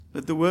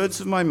Let the words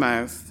of my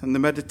mouth and the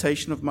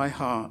meditation of my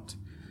heart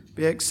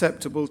be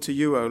acceptable to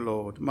you, O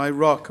Lord, my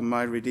rock and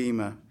my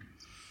redeemer.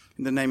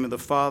 In the name of the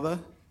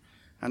Father,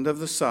 and of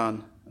the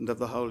Son, and of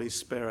the Holy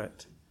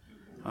Spirit.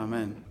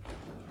 Amen.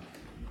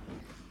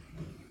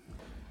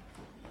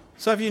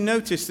 So have you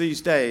noticed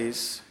these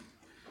days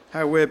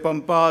how we're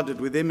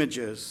bombarded with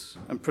images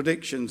and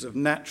predictions of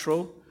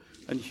natural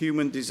and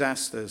human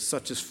disasters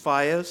such as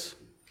fires,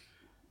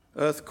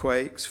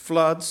 earthquakes,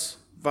 floods,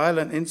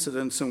 violent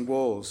incidents, and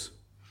wars?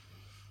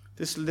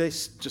 This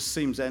list just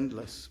seems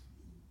endless.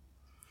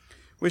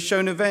 We're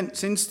shown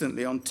events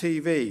instantly on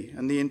TV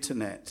and the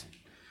internet,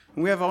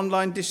 and we have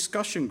online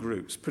discussion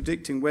groups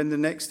predicting when the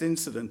next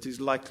incident is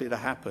likely to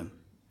happen.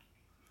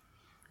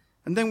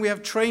 And then we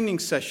have training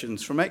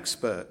sessions from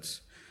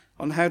experts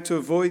on how to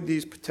avoid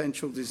these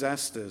potential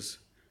disasters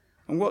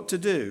and what to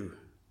do,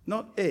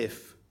 not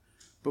if,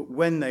 but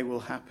when they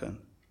will happen.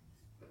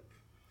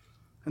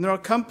 And there are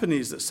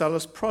companies that sell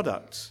us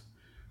products,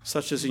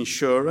 such as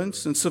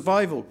insurance and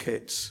survival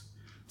kits,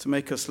 to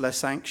make us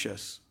less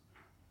anxious.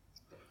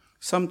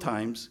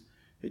 Sometimes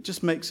it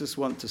just makes us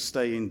want to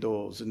stay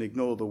indoors and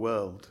ignore the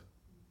world.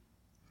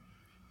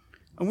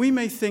 And we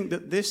may think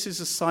that this is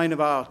a sign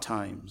of our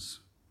times,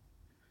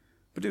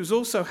 but it was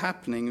also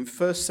happening in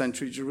first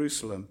century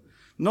Jerusalem,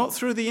 not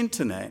through the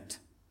internet,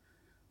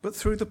 but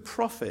through the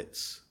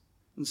prophets,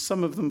 and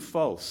some of them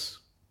false.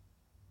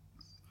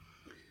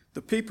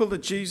 The people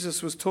that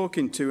Jesus was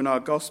talking to in our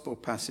gospel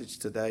passage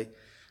today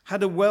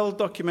had a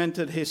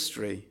well-documented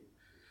history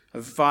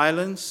of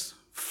violence,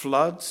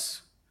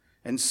 floods,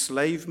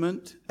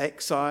 enslavement,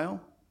 exile,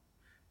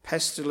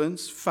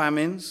 pestilence,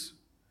 famines,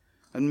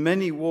 and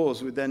many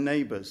wars with their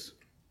neighbors.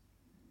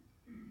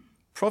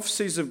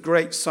 Prophecies of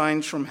great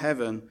signs from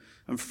heaven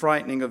and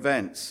frightening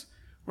events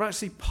were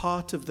actually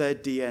part of their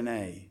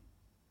DNA.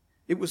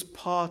 It was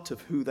part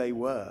of who they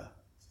were.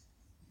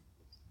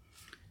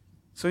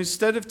 So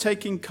instead of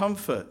taking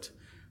comfort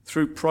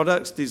through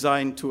products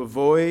designed to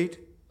avoid,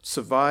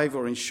 survive,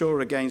 or insure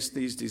against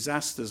these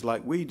disasters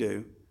like we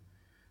do,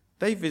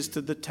 they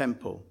visited the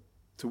temple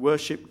to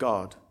worship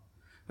God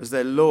as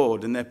their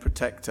Lord and their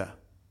protector.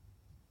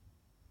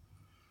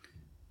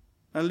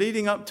 Now,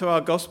 leading up to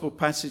our gospel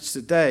passage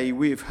today,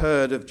 we have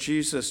heard of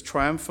Jesus'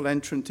 triumphal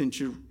entrance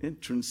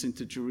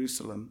into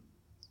Jerusalem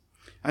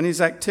and his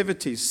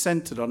activities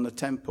centered on the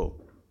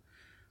temple,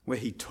 where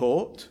he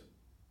taught,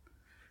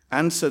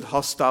 answered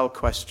hostile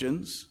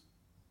questions,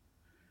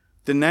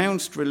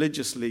 denounced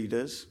religious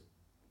leaders,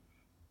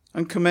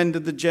 and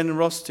commended the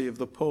generosity of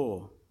the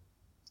poor.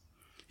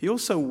 He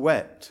also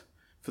wept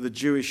for the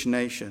Jewish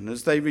nation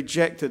as they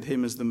rejected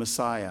him as the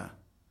Messiah,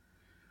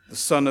 the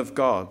Son of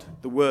God,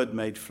 the Word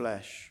made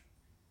flesh.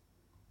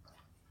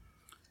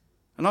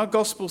 And our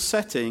gospel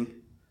setting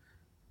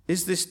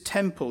is this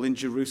temple in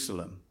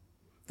Jerusalem,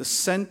 the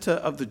center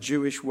of the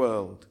Jewish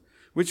world,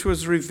 which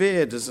was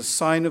revered as a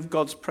sign of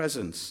God's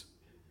presence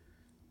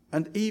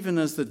and even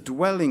as the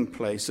dwelling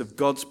place of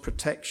God's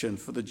protection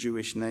for the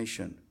Jewish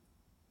nation.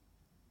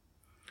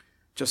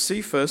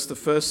 Josephus, the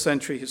first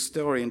century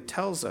historian,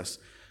 tells us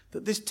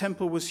that this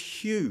temple was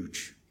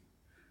huge.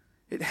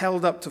 It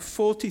held up to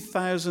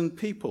 40,000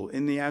 people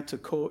in the outer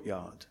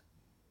courtyard.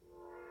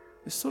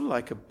 It's sort of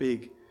like a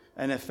big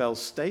NFL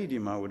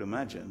stadium, I would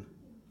imagine.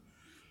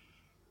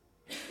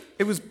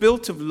 It was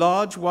built of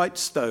large white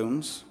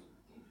stones,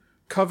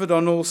 covered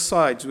on all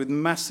sides with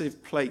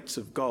massive plates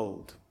of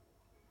gold.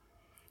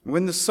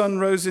 When the sun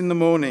rose in the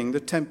morning, the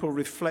temple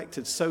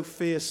reflected so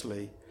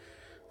fiercely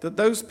that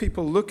those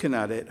people looking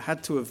at it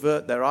had to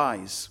avert their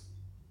eyes.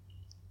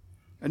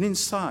 And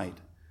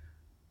inside,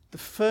 the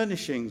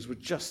furnishings were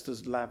just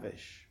as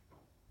lavish.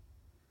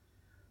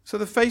 So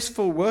the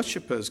faithful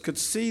worshippers could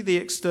see the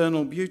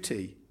external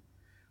beauty,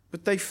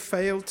 but they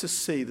failed to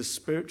see the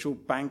spiritual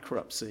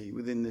bankruptcy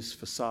within this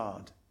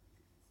facade.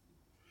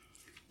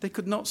 They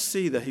could not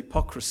see the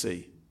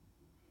hypocrisy,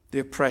 the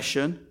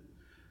oppression,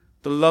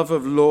 the love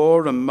of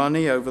law and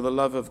money over the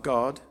love of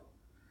God,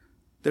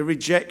 the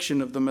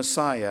rejection of the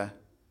Messiah,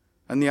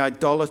 and the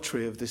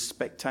idolatry of this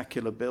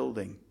spectacular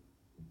building.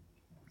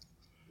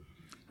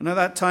 And at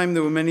that time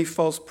there were many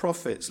false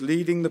prophets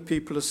leading the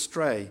people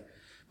astray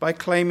by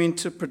claiming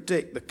to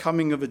predict the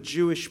coming of a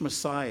Jewish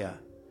Messiah,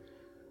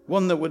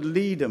 one that would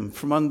lead them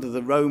from under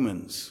the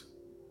Romans,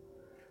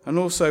 and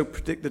also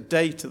predict the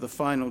date of the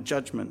final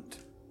judgment.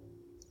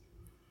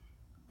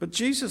 But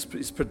Jesus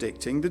is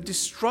predicting the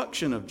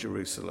destruction of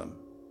Jerusalem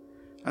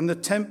and the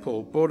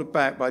temple brought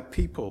about by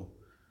people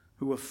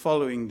who were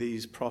following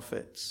these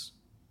prophets.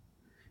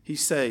 He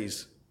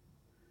says,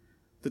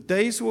 "The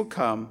days will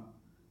come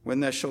when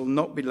there shall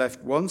not be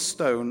left one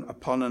stone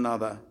upon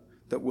another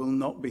that will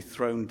not be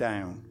thrown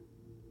down."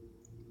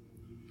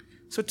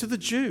 So to the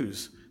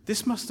Jews,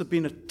 this must have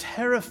been a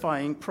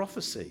terrifying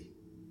prophecy.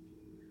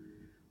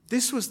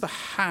 This was the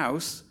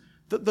house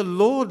that the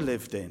Lord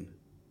lived in.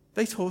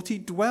 They thought he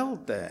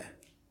dwelled there.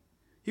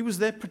 He was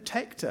their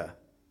protector.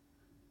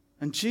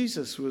 And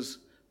Jesus was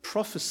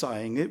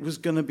prophesying it was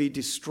going to be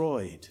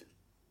destroyed.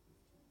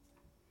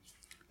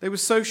 They were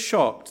so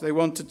shocked they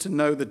wanted to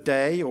know the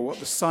day or what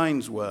the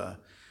signs were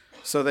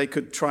so they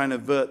could try and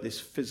avert this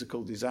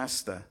physical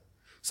disaster.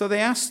 So they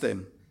asked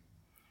him,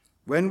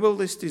 "When will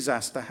this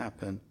disaster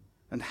happen,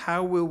 and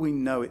how will we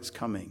know it's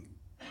coming?"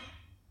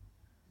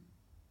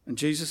 And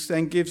Jesus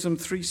then gives them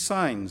 3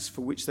 signs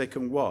for which they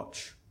can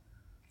watch: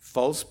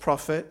 false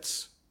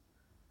prophets,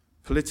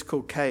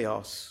 political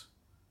chaos,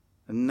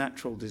 and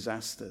natural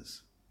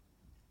disasters.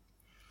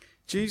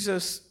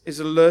 Jesus is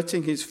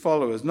alerting his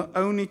followers not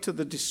only to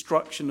the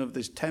destruction of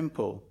this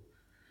temple,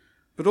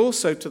 but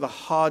also to the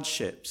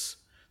hardships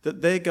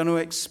that they're going to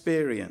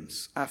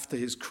experience after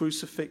his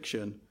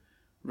crucifixion,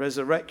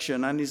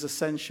 resurrection, and his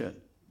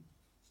ascension.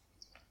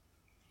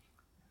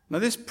 Now,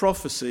 this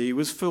prophecy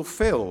was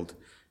fulfilled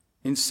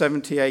in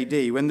 70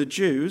 AD when the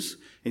Jews,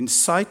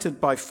 incited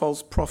by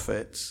false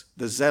prophets,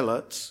 the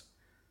Zealots,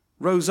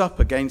 rose up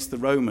against the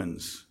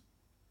Romans.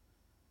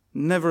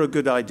 Never a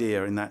good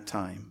idea in that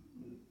time.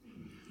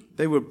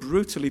 They were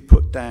brutally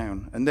put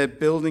down, and their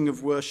building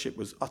of worship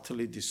was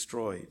utterly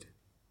destroyed.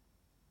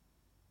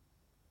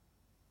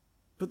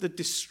 But the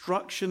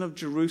destruction of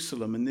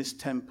Jerusalem and this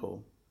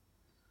temple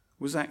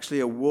was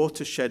actually a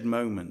watershed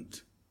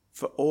moment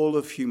for all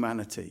of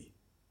humanity.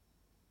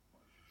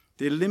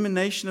 The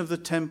elimination of the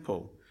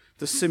temple,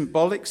 the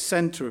symbolic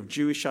center of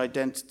Jewish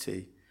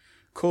identity,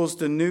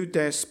 caused a new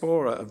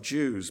diaspora of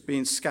Jews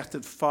being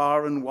scattered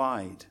far and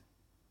wide.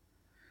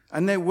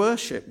 And their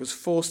worship was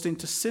forced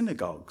into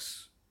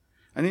synagogues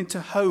and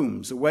into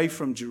homes away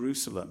from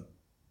Jerusalem.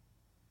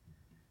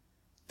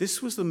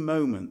 This was the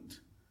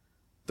moment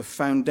the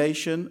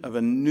foundation of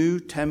a new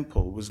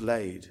temple was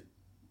laid.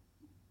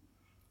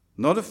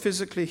 Not a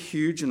physically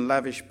huge and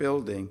lavish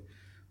building,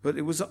 but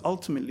it was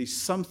ultimately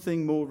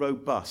something more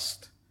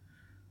robust,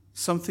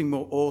 something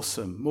more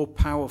awesome, more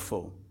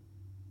powerful.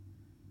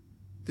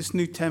 This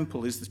new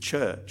temple is the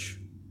church.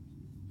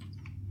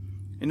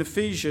 In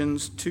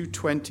Ephesians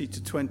 2:20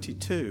 to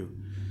 22,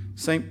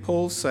 St.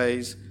 Paul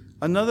says,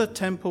 "Another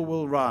temple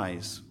will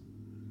rise,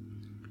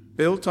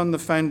 built on the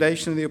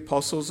foundation of the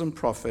apostles and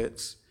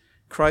prophets,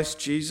 Christ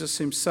Jesus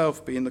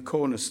himself being the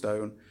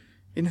cornerstone,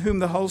 in whom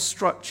the whole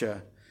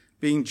structure,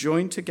 being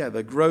joined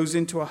together, grows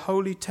into a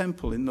holy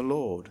temple in the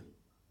Lord.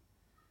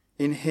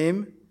 In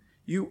him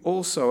you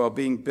also are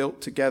being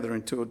built together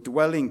into a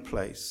dwelling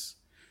place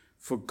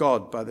for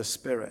God by the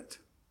Spirit."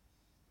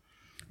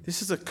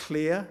 This is a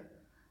clear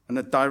and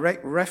a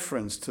direct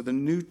reference to the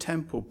new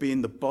temple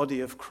being the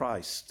body of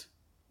Christ.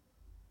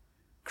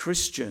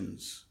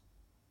 Christians,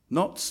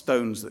 not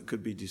stones that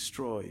could be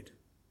destroyed.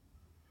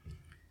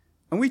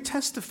 And we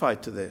testify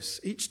to this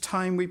each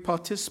time we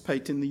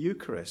participate in the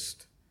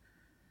Eucharist.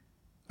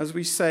 As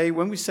we say,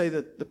 when we say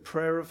the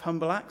prayer of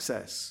humble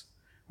access,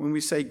 when we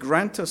say,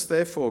 "Grant us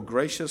therefore,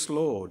 gracious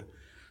Lord,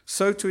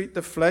 so to eat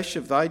the flesh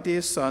of thy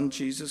dear Son,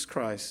 Jesus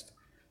Christ,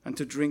 and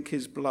to drink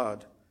his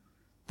blood,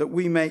 that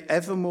we may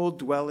evermore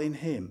dwell in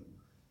him,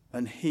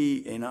 and he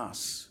in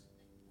us."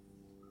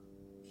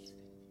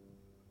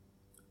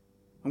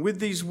 And with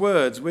these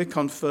words, we're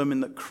confirming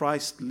that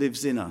Christ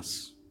lives in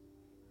us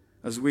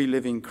as we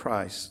live in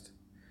Christ.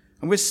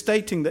 And we're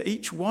stating that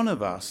each one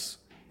of us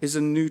is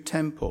a new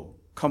temple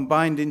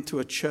combined into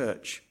a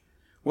church,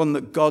 one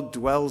that God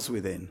dwells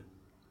within.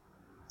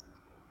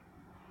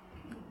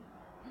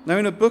 Now,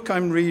 in a book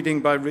I'm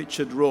reading by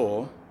Richard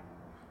Rohr,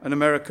 an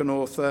American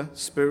author,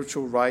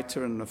 spiritual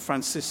writer, and a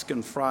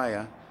Franciscan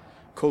friar,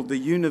 called The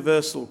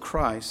Universal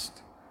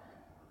Christ,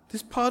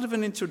 there's part of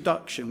an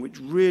introduction which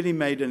really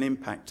made an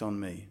impact on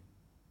me.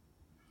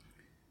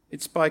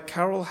 It's by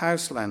Carol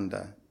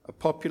Houselander, a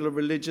popular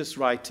religious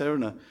writer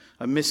and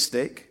a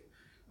mystic,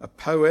 a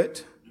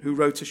poet who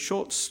wrote a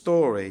short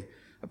story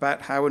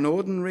about how an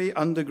ordinary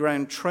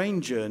underground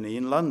train journey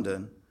in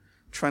London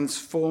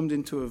transformed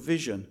into a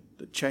vision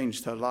that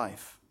changed her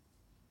life.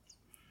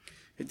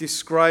 It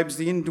describes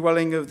the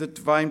indwelling of the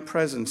divine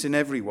presence in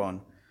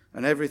everyone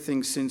and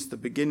everything since the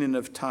beginning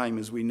of time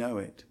as we know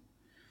it.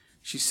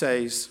 She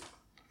says,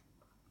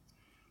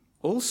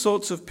 "All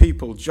sorts of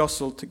people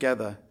jostled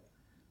together,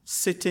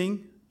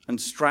 sitting and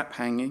strap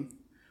hanging,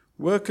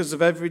 workers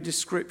of every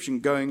description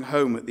going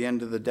home at the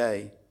end of the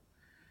day.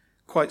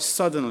 Quite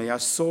suddenly I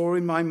saw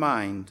in my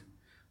mind,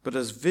 but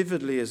as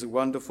vividly as a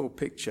wonderful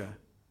picture,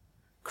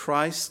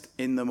 Christ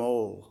in them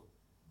all.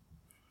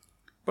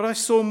 But I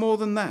saw more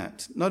than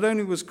that. Not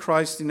only was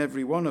Christ in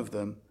every one of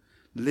them,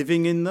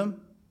 living in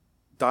them,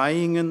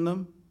 dying in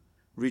them,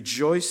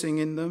 rejoicing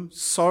in them,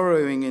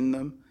 sorrowing in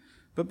them,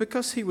 but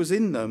because he was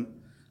in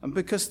them and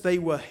because they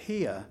were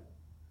here,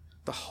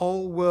 the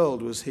whole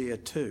world was here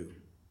too.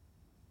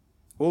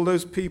 All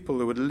those people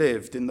who had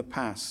lived in the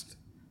past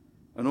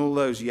and all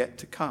those yet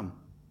to come."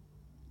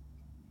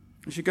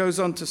 And she goes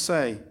on to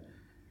say,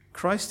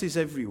 "Christ is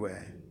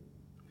everywhere.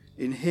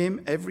 In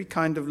him, every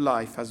kind of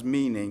life has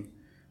meaning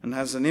and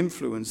has an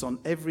influence on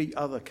every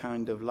other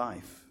kind of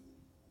life."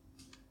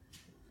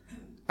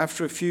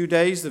 After a few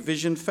days, the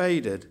vision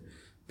faded.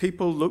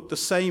 People looked the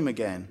same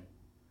again.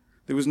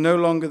 There was no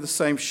longer the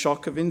same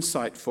shock of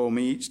insight for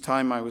me each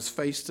time I was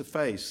face to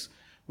face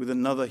with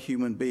another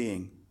human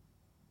being.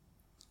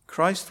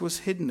 Christ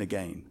was hidden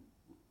again.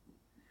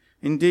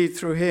 Indeed,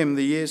 through him,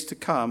 the years to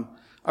come,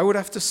 I would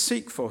have to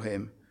seek for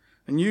him,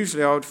 and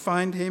usually I would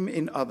find him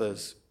in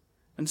others,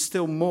 and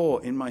still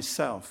more in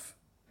myself,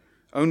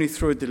 only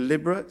through a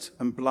deliberate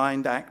and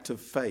blind act of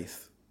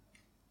faith.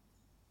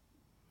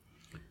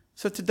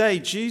 So today,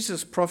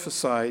 Jesus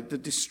prophesied the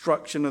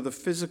destruction of the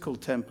physical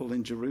temple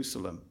in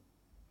Jerusalem,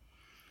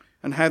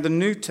 and how the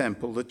new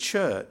temple, the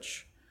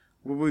church,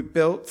 will be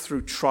built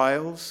through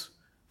trials,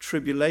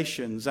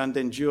 tribulations, and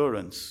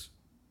endurance.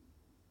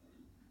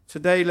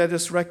 Today, let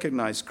us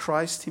recognize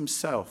Christ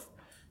himself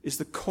is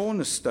the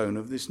cornerstone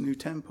of this new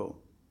temple,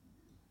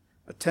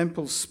 a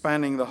temple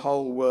spanning the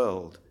whole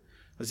world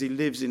as he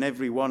lives in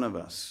every one of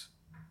us.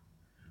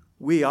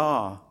 We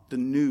are the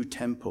new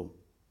temple.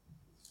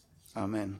 Amen.